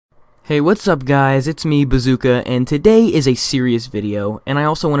Hey, what's up guys, it's me, Bazooka, and today is a serious video, and I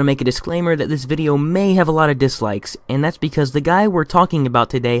also want to make a disclaimer that this video may have a lot of dislikes, and that's because the guy we're talking about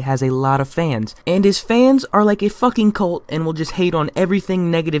today has a lot of fans, and his fans are like a fucking cult and will just hate on everything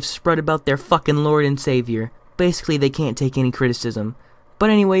negative spread about their fucking Lord and Savior. Basically, they can't take any criticism. But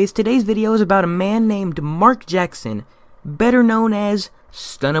anyways, today's video is about a man named Mark Jackson, better known as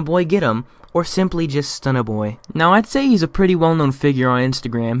Stunna Boy Get 'em, or simply just Stunna Boy. Now, I'd say he's a pretty well-known figure on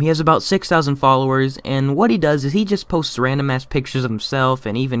Instagram. He has about 6,000 followers, and what he does is he just posts random-ass pictures of himself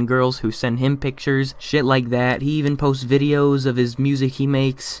and even girls who send him pictures, shit like that. He even posts videos of his music he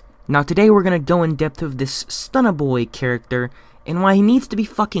makes. Now, today we're gonna go in depth of this Stunna Boy character and why he needs to be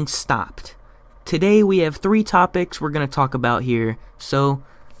fucking stopped. Today we have 3 topics we're gonna talk about here, so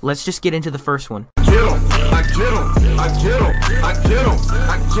let's just get into the first one.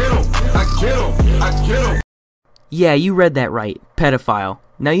 Yeah, you read that right. Pedophile.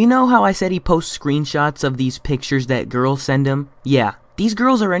 Now, you know how I said he posts screenshots of these pictures that girls send him? Yeah. These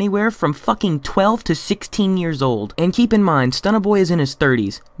girls are anywhere from fucking 12 to 16 years old. And keep in mind, Stunna Boy is in his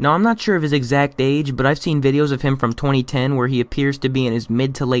 30s. Now, I'm not sure of his exact age, but I've seen videos of him from 2010 where he appears to be in his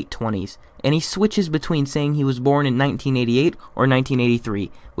mid to late 20s. And he switches between saying he was born in 1988 or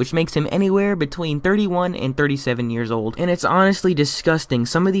 1983, which makes him anywhere between 31 and 37 years old. And it's honestly disgusting.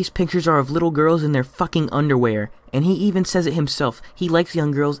 Some of these pictures are of little girls in their fucking underwear. And he even says it himself. He likes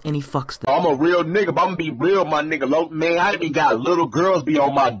young girls and he fucks them. I'm a real nigga, but I'm gonna be real, my nigga. Man, I be got little girls be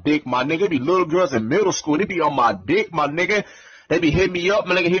on my dick, my nigga. It be little girls in middle school. They be on my dick, my nigga. They be hitting me up,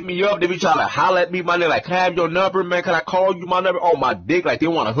 my nigga, hit me up. They be trying to holler at me, my nigga, like, can I have your number, man? Can I call you, my number? On my dick, like they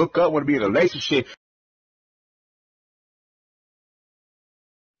want to hook up, want to be in a relationship.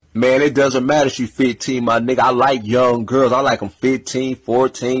 Man, it doesn't matter if you 15, my nigga. I like young girls. I like them 15,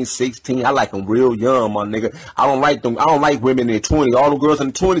 14, 16. I like them real young, my nigga. I don't like women in their 20s. All the girls in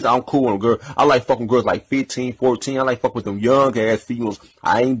the 20s, I'm cool with them, girl. I like fucking girls like 15, 14. I like fuck with them young ass females.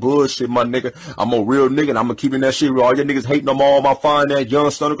 I ain't bullshit, my nigga. I'm a real nigga, and I'm gonna keep in that shit real. All your niggas hating on all my fine ass young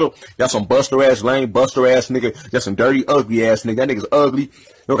Stunna girl. Y'all some buster ass lame, buster ass nigga. Y'all some dirty, ugly ass nigga. That nigga's ugly.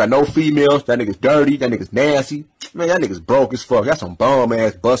 You don't got no females. That nigga's dirty. That nigga's nasty. Man, that nigga's broke as fuck. That's some bum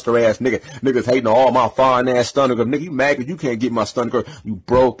ass, buster ass nigga. Niggas hating on all my fine ass Stunna girl. Nigga, you mad cause you can't get my Stunna girl. You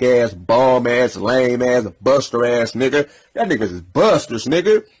broke ass, bum ass, lame ass, buster ass nigga. That niggas is busters,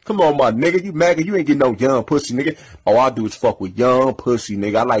 nigga. Come on, my nigga. You mad cause you ain't getting no young pussy, nigga. All I do is fuck with young pussy,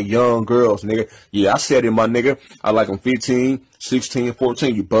 nigga. I like young girls, nigga. Yeah, I said it, my nigga. I like them 15, 16,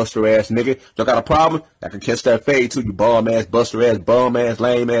 14, you buster ass nigga. Y'all got a problem? I can catch that fade too, you bum ass, buster ass, bum ass,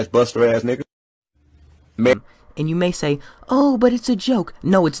 lame ass, buster ass nigga. Man. And you may say, oh, but it's a joke.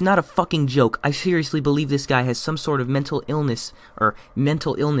 No, it's not a fucking joke. I seriously believe this guy has some sort of mental illness, or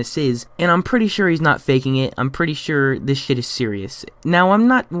mental illnesses, and I'm pretty sure he's not faking it. I'm pretty sure this shit is serious. Now, I'm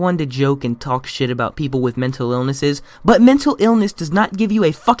not one to joke and talk shit about people with mental illnesses, but mental illness does not give you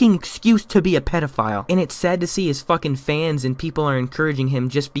a fucking excuse to be a pedophile. And it's sad to see his fucking fans and people are encouraging him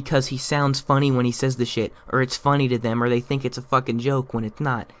just because he sounds funny when he says the shit, or it's funny to them, or they think it's a fucking joke when it's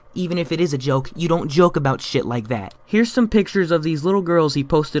not. Even if it is a joke, you don't joke about shit like that. Here's some pictures of these little girls he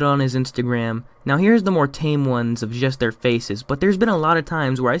posted on his Instagram. Now here's the more tame ones of just their faces, but there's been a lot of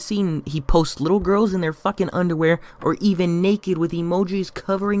times where I've seen he posts little girls in their fucking underwear or even naked with emojis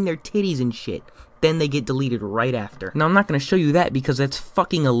covering their titties and shit. Then they get deleted right after. Now, I'm not going to show you that because that's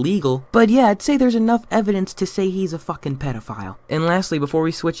fucking illegal, but yeah, I'd say there's enough evidence to say he's a fucking pedophile. And lastly, before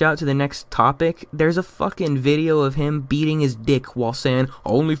we switch out to the next topic, there's a fucking video of him beating his dick while saying,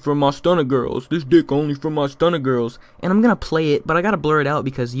 only for my Stunna girls, this dick only for my Stunna girls. And I'm going to play it, but I got to blur it out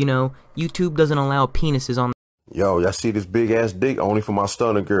because, you know, YouTube doesn't allow penises on. Yo, y'all see this big ass dick only for my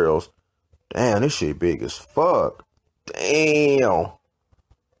Stunna girls. Damn, this shit big as fuck. Damn.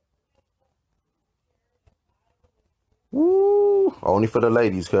 Woo! Only for the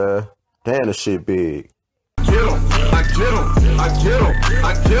ladies, cuz. Damn, this shit big. I get 'em, I get 'em, I get 'em,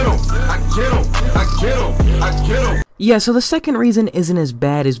 I get 'em, I get 'em, I get 'em, I get 'em. Yeah, so the second reason isn't as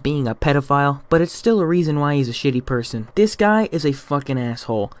bad as being a pedophile, but it's still a reason why he's a shitty person. This guy is a fucking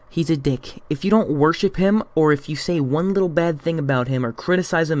asshole. He's a dick. If you don't worship him, or if you say one little bad thing about him or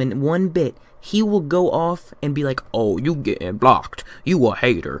criticize him in one bit, he will go off and be like, oh, you getting blocked. You a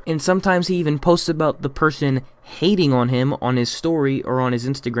hater. And sometimes he even posts about the person hating on him on his story or on his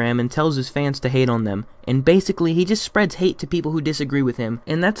Instagram and tells his fans to hate on them. And basically, he just spreads hate to people who disagree with him.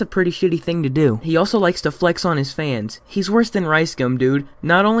 And that's a pretty shitty thing to do. He also likes to flex on his fans. He's worse than Rice Gum, dude.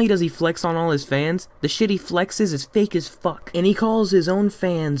 Not only does he flex on all his fans, the shit he flexes is fake as fuck. And he calls his own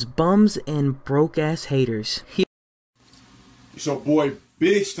fans bums and broke-ass haters. It's your boy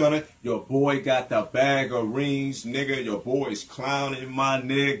Big Stunna, your boy got the bag of rings, nigga. Your boy is clowning, my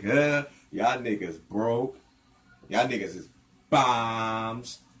nigga. Y'all niggas broke. Y'all niggas is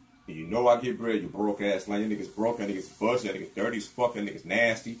bombs. And you know I get bread, you broke ass line. You niggas broke, y'all niggas bust, y'all niggas dirty as fuck, y'all niggas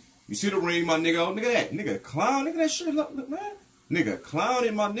nasty. You see the ring, my nigga? Oh, nigga that. Nigga clown, nigga that shit. Look, man. Nigga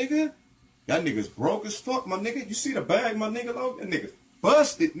clowning, my nigga. Y'all niggas broke as fuck, my nigga. You see the bag, my nigga, though? That niggas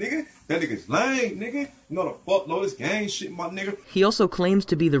busted, nigga. That nigga's lame, nigga. You know the fuck, low this gang shit, my nigga. He also claims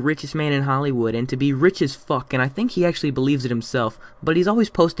to be the richest man in Hollywood and to be rich as fuck, and I think he actually believes it himself, but he's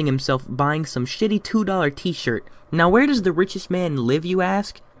always posting himself buying some shitty $2 t-shirt. Now where does the richest man live, you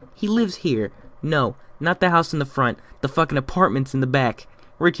ask? He lives here. No, not the house in the front, the fucking apartments in the back.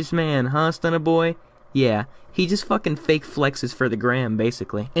 Richest man, huh, Stunna Boy? Yeah, he just fucking fake flexes for the gram,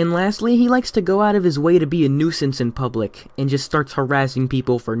 basically. And lastly, he likes to go out of his way to be a nuisance in public, and just starts harassing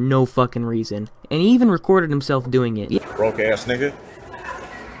people for no fucking reason. And he even recorded himself doing it. Broke ass nigga.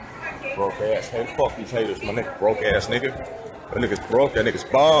 Broke ass. Hey, fuck these haters, my nigga. Broke ass nigga. That niggas broke, that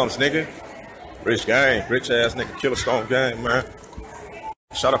niggas bombs, nigga. Rich gang, rich ass nigga, Killer Stone gang, man.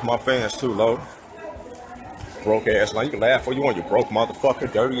 Shout out to my fans too, Lord. Broke ass, like you can laugh all you want, you broke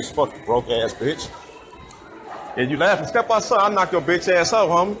motherfucker, dirty as fuck, you broke ass bitch. And you laughing, step outside, I'll knock your bitch ass out,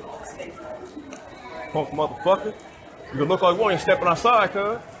 homie. Punk motherfucker. You can look all you want, you're stepping outside,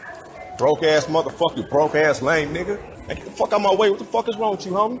 cuz. Broke ass motherfucker, you broke ass lame nigga. Hey, get the fuck out my way, what the fuck is wrong with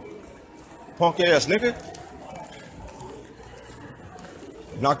you, homie? Punk ass nigga.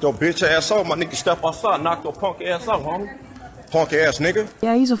 Knock your bitch ass out, my nigga, step outside, knock your punk ass out, homie. Punk ass nigga.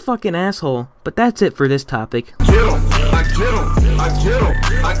 Yeah, he's a fucking asshole, but that's it for this topic. Get him, I get him, I get him,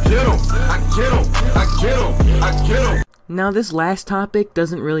 I get him, I get him, I get him, I get him. Now this last topic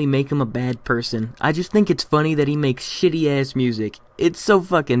doesn't really make him a bad person. I just think it's funny that he makes shitty ass music. It's so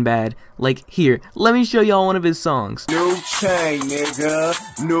fucking bad. Like, here, let me show y'all one of his songs. New chain,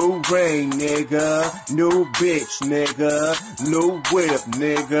 nigga. New ring, nigga. New bitch, nigga. New whip,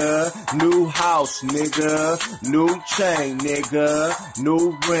 nigga. New house, nigga. New chain, nigga.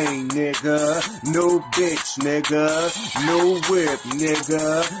 New ring, nigga. New bitch, nigga. New whip,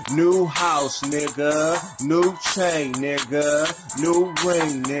 nigga. New house, nigga. New chain, nigga. New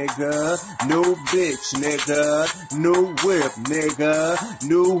ring, nigga. New bitch, nigga. New whip, nigga.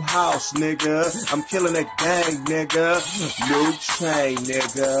 New house, nigga. I'm killing that gang, nigga. New chain,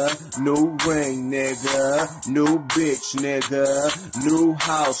 nigga. New ring, nigga. New bitch, nigga. New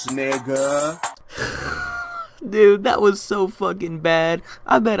house, nigga. Dude, that was so fucking bad.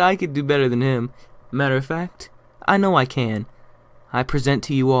 I bet I could do better than him. Matter of fact, I know I can. I present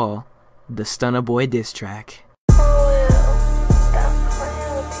to you all the Stunna Boy diss track.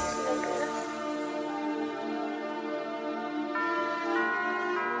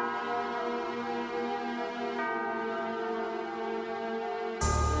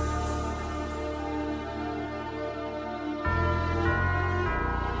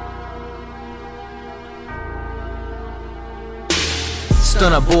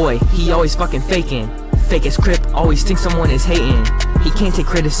 Stunna Boy, he always fucking faking. Fake as crip, always thinks someone is hating. He can't take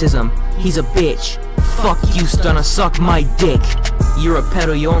criticism, he's a bitch. Fuck you, Stunna, suck my dick. You're a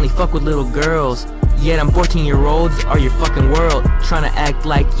pedo, you only fuck with little girls. Yet I'm 14-year-olds are your fucking world. Trying to act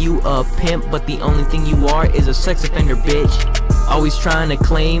like you a pimp, but the only thing you are is a sex offender, bitch. Always trying to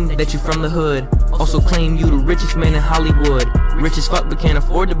claim that you from the hood. Also claim you the richest man in Hollywood. Rich as fuck but can't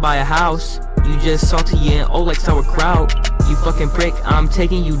afford to buy a house. You just salty and old like sauerkraut. You fucking prick, I'm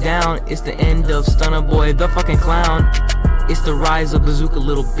taking you down. It's the end of Stunna Boy, the fucking clown. It's the rise of Bazooka,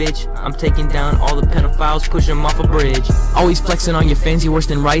 little bitch. I'm taking down all the pedophiles, push them off a bridge. Always flexing on your fans, you worse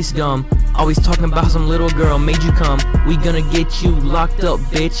than rice gum. Always talking about some little girl made you come. We gonna get you locked up,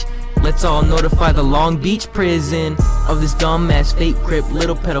 bitch. Let's all notify the Long Beach prison of this dumbass fake crip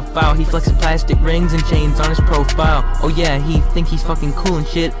little pedophile. He flexing plastic rings and chains on his profile. Oh yeah, he think he's fucking cool and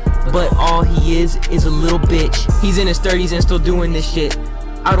shit, but all he is a little bitch. He's in his 30s and still doing this shit.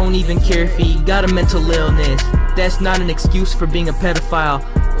 I don't even care if he got a mental illness. That's not an excuse for being a pedophile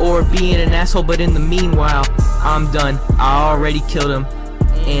or being an asshole, but in the meanwhile, I'm done. I already killed him.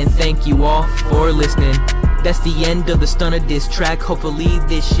 And thank you all for listening. That's the end of the Stunna diss track. Hopefully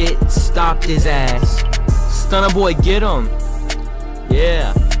this shit stopped his ass. Stunna Boy, get him.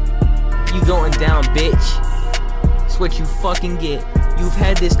 Yeah. You going down, bitch. That's what you fucking get. You've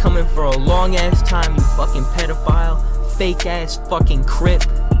had this coming for a long ass time, you fucking pedophile. Fake ass fucking crip.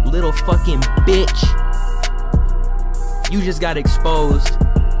 Little fucking bitch. You just got exposed.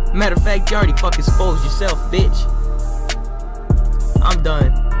 Matter of fact, you already fucking exposed yourself, bitch. I'm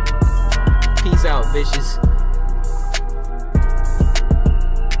done. Peace out, bitches.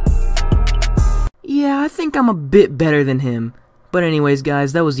 Yeah, I think I'm a bit better than him. But anyways,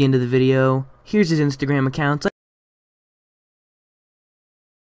 guys, that was the end of the video. Here's his Instagram account.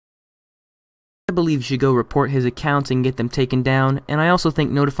 I believe you should go report his accounts and get them taken down, and I also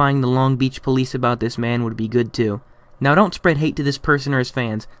think notifying the Long Beach police about this man would be good too. Now don't spread hate to this person or his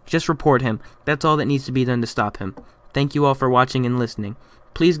fans, just report him. That's all that needs to be done to stop him. Thank you all for watching and listening.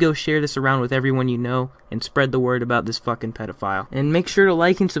 Please go share this around with everyone you know, and spread the word about this fucking pedophile. And make sure to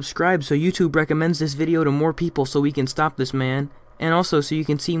like and subscribe so YouTube recommends this video to more people so we can stop this man, and also so you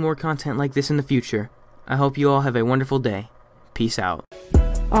can see more content like this in the future. I hope you all have a wonderful day. Peace out.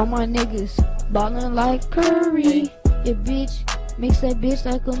 All my niggas ballin' like Curry. Your bitch makes that bitch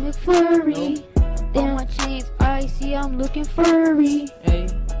like a McFlurry. Damn, my chains icy, I'm looking furry.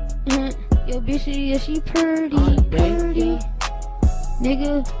 Your bitch, yeah, she purty.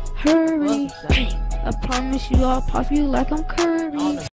 Nigga, hurry. I promise you I'll pop you like I'm Curry.